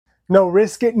No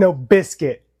risk it, no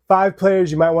biscuit. 5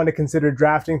 players you might want to consider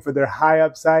drafting for their high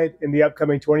upside in the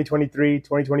upcoming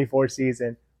 2023-2024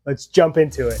 season. Let's jump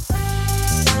into it.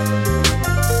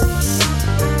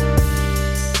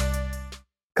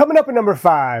 Coming up at number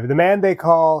 5, the man they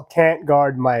call Can't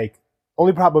Guard Mike.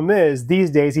 Only problem is,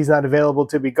 these days he's not available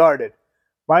to be guarded.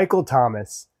 Michael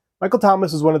Thomas. Michael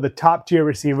Thomas was one of the top tier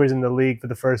receivers in the league for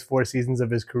the first 4 seasons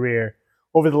of his career.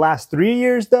 Over the last 3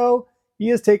 years, though, he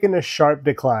has taken a sharp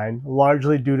decline,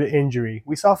 largely due to injury.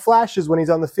 We saw flashes when he's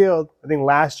on the field. I think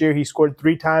last year he scored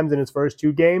 3 times in his first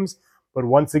 2 games, but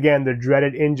once again, the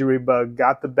dreaded injury bug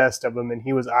got the best of him and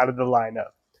he was out of the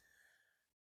lineup.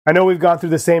 I know we've gone through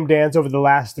the same dance over the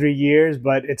last 3 years,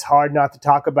 but it's hard not to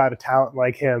talk about a talent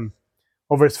like him.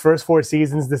 Over his first 4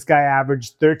 seasons, this guy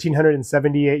averaged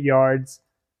 1,378 yards,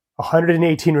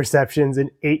 118 receptions,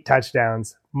 and 8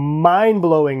 touchdowns.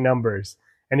 Mind-blowing numbers.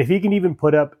 And if he can even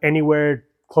put up anywhere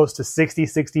close to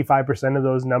 60-65% of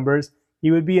those numbers,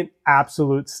 he would be an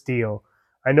absolute steal.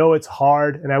 I know it's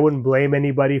hard, and I wouldn't blame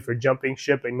anybody for jumping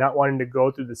ship and not wanting to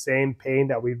go through the same pain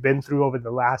that we've been through over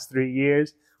the last 3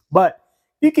 years. But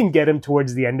if you can get him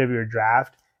towards the end of your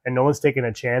draft and no one's taking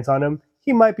a chance on him,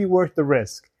 he might be worth the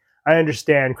risk. I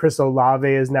understand Chris Olave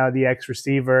is now the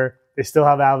ex-receiver. They still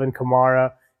have Alvin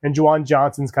Kamara, and Juwan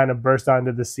Johnson's kind of burst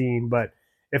onto the scene, but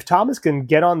if Thomas can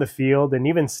get on the field and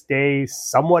even stay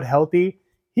somewhat healthy,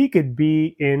 he could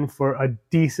be in for a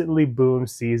decently boom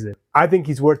season. I think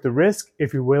he's worth the risk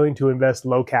if you're willing to invest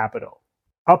low capital.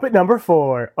 Up at number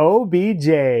 4,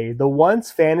 OBJ, the once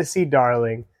fantasy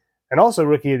darling, and also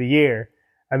Rookie of the Year.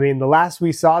 I mean, the last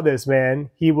we saw this man,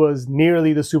 he was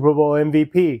nearly the Super Bowl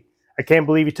MVP. I can't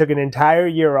believe he took an entire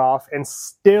year off and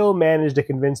still managed to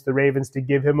convince the Ravens to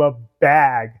give him a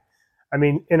bag. I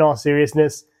mean, in all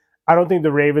seriousness, I don't think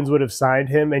the Ravens would have signed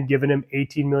him and given him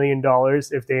 $18 million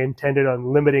if they intended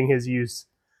on limiting his use.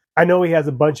 I know he has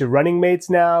a bunch of running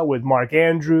mates now with Mark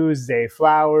Andrews, Zay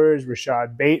Flowers,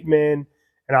 Rashad Bateman,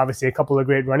 and obviously a couple of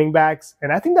great running backs,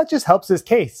 and I think that just helps his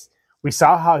case. We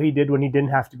saw how he did when he didn't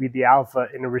have to be the alpha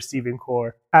in a receiving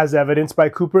core, as evidenced by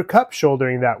Cooper Kupp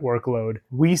shouldering that workload.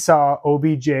 We saw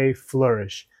OBJ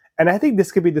flourish, and I think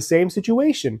this could be the same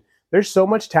situation. There's so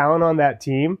much talent on that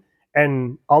team,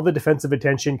 and all the defensive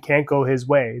attention can't go his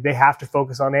way. They have to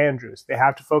focus on Andrews. They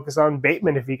have to focus on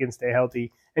Bateman if he can stay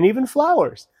healthy, and even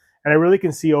Flowers. And I really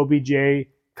can see OBJ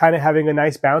kind of having a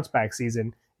nice bounce-back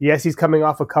season. Yes, he's coming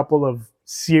off a couple of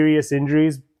serious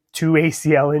injuries, 2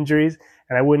 ACL injuries,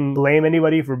 and I wouldn't blame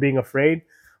anybody for being afraid.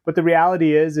 But the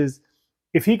reality is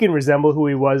if he can resemble who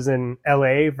he was in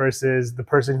LA versus the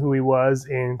person who he was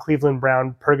in Cleveland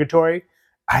Brown purgatory,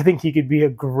 I think he could be a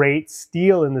great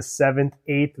steal in the 7th,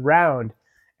 8th round.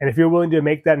 And if you're willing to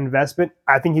make that investment,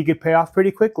 I think he could pay off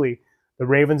pretty quickly. The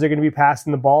Ravens are going to be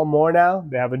passing the ball more now.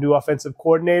 They have a new offensive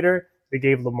coordinator. They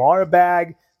gave Lamar a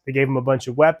bag. They gave him a bunch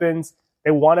of weapons.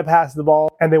 They want to pass the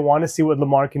ball, and they want to see what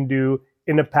Lamar can do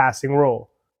in a passing role.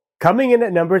 Coming in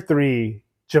at number 3,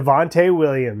 Javonte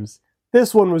Williams.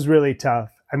 This one was really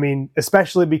tough. I mean,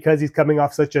 especially because he's coming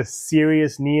off such a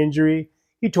serious knee injury.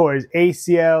 He tore his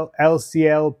ACL,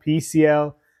 LCL,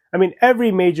 PCL. I mean,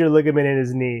 every major ligament in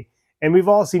his knee. And we've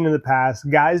all seen in the past,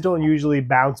 guys don't usually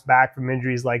bounce back from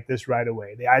injuries like this right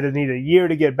away. They either need a year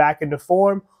to get back into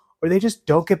form, or they just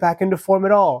don't get back into form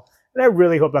at all. And I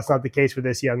really hope that's not the case for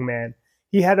this young man.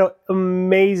 He had an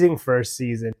amazing first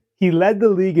season. He led the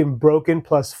league in broken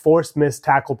plus forced missed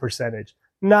tackle percentage.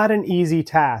 Not an easy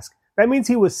task. That means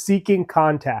he was seeking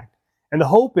contact. And the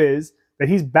hope is that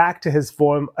he's back to his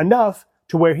form enough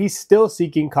to where he's still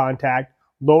seeking contact,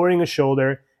 lowering a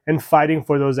shoulder, and fighting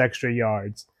for those extra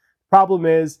yards. Problem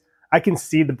is, I can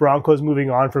see the Broncos moving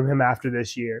on from him after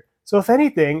this year. So if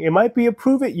anything, it might be a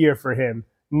prove-it year for him,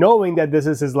 knowing that this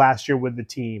is his last year with the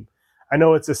team. I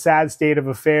know it's a sad state of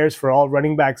affairs for all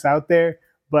running backs out there,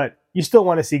 but you still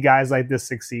want to see guys like this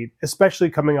succeed, especially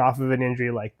coming off of an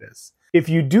injury like this. If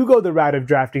you do go the route of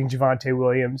drafting Javonte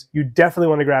Williams, you definitely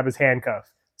want to grab his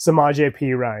handcuff, Samaje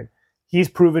Perine. He's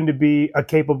proven to be a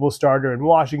capable starter in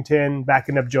Washington,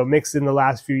 backing up Joe Mixon the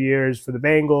last few years for the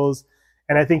Bengals,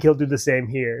 and I think he'll do the same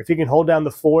here. If he can hold down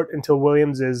the fort until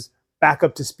Williams is back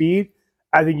up to speed,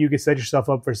 I think you can set yourself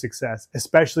up for success,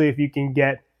 especially if you can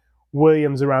get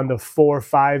Williams around the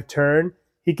 4-5 turn.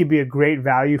 He could be a great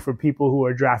value for people who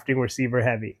are drafting receiver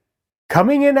heavy.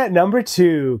 Coming in at number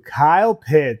 2, Kyle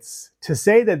Pitts. To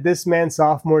say that this man's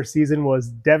sophomore season was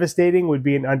devastating would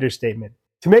be an understatement.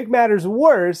 To make matters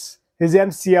worse, his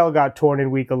MCL got torn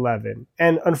in week 11.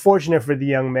 And unfortunate for the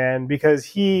young man because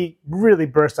he really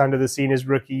burst onto the scene his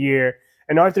rookie year.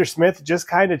 And Arthur Smith just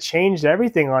kind of changed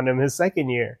everything on him his second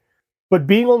year. But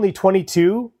being only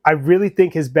 22, I really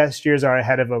think his best years are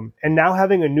ahead of him. And now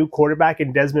having a new quarterback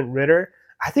in Desmond Ridder,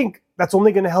 I think that's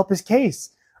only going to help his case.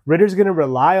 Ritter's going to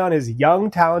rely on his young,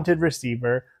 talented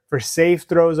receiver for safe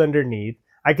throws underneath.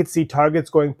 I could see targets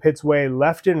going Pitt's way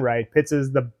left and right. Pitts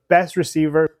is the best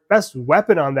receiver, best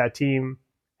weapon on that team,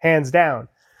 hands down.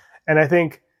 And I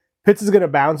think Pitts is going to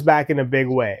bounce back in a big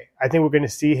way. I think we're going to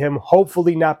see him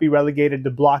hopefully not be relegated to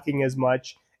blocking as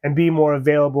much and be more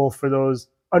available for those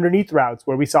underneath routes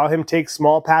where we saw him take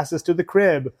small passes to the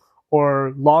crib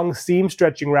or long seam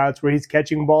stretching routes where he's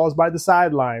catching balls by the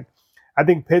sideline. I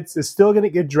think Pitts is still going to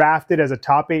get drafted as a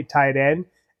top 8 tight end.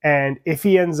 And if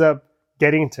he ends up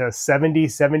getting to 70,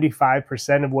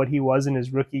 75% of what he was in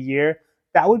his rookie year,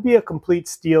 that would be a complete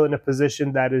steal in a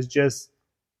position that is just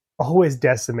always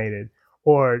decimated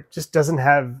or just doesn't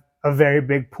have a very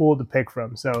big pool to pick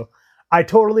from. So I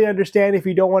totally understand if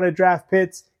you don't want to draft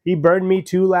Pitts. He burned me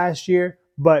too last year,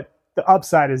 but the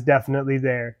upside is definitely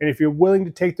there. And if you're willing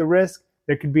to take the risk,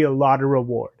 there could be a lot of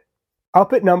reward.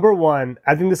 Up at number 1,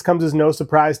 I think this comes as no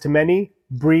surprise to many,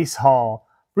 Breece Hall.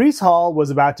 Breece Hall was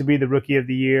about to be the Rookie of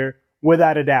the Year,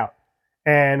 without a doubt.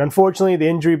 And unfortunately, the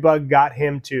injury bug got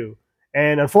him too.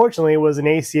 And unfortunately, it was an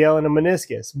ACL and a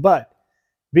meniscus. But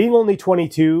being only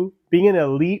 22, being an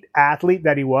elite athlete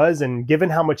that he was, and given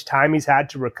how much time he's had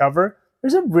to recover,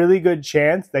 there's a really good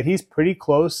chance that he's pretty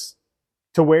close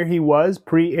to where he was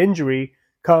pre-injury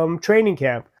come training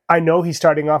camp. I know he's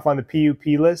starting off on the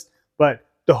PUP list, but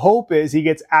the hope is he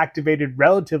gets activated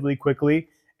relatively quickly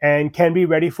and can be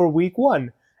ready for week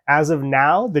 1. As of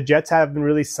now, the Jets haven't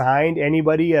really signed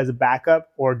anybody as a backup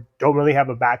or don't really have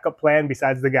a backup plan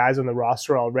besides the guys on the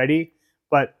roster already.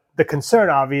 But the concern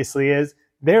obviously is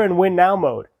they're in win now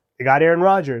mode. They got Aaron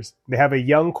Rodgers. They have a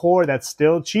young core that's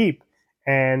still cheap,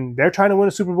 and they're trying to win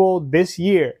a Super Bowl this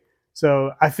year.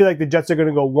 So I feel like the Jets are going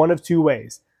to go one of two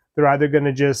ways. They're either going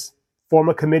to just form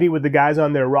a committee with the guys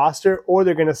on their roster, or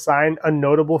they're going to sign a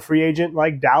notable free agent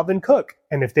like Dalvin Cook.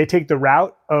 And if they take the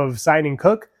route of signing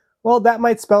Cook, well, that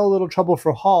might spell a little trouble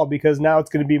for Hall because now it's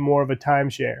going to be more of a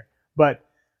timeshare. But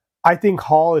I think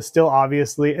Hall is still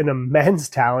obviously an immense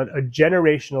talent, a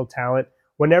generational talent.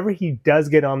 Whenever he does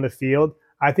get on the field,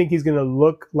 I think he's going to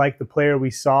look like the player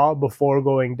we saw before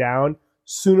going down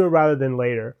sooner rather than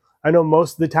later. I know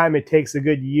most of the time it takes a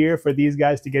good year for these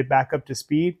guys to get back up to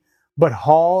speed, but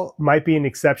Hall might be an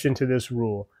exception to this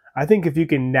rule. I think if you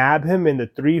can nab him in the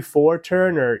 3-4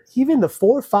 turn or even the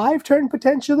 4-5 turn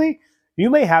potentially, you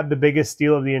may have the biggest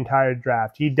steal of the entire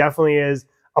draft. He definitely is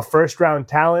a first-round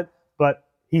talent, but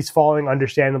he's falling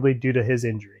understandably due to his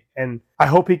injury. And I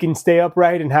hope he can stay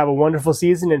upright and have a wonderful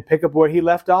season and pick up where he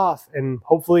left off. And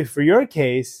hopefully for your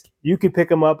case, you can pick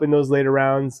him up in those later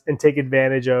rounds and take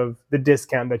advantage of the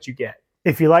discount that you get.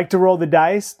 If you like to roll the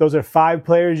dice, those are 5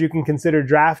 players you can consider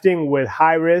drafting with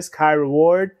high risk, high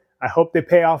reward. I hope they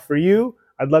pay off for you.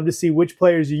 I'd love to see which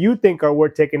players you think are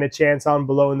worth taking a chance on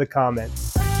below in the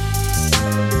comments.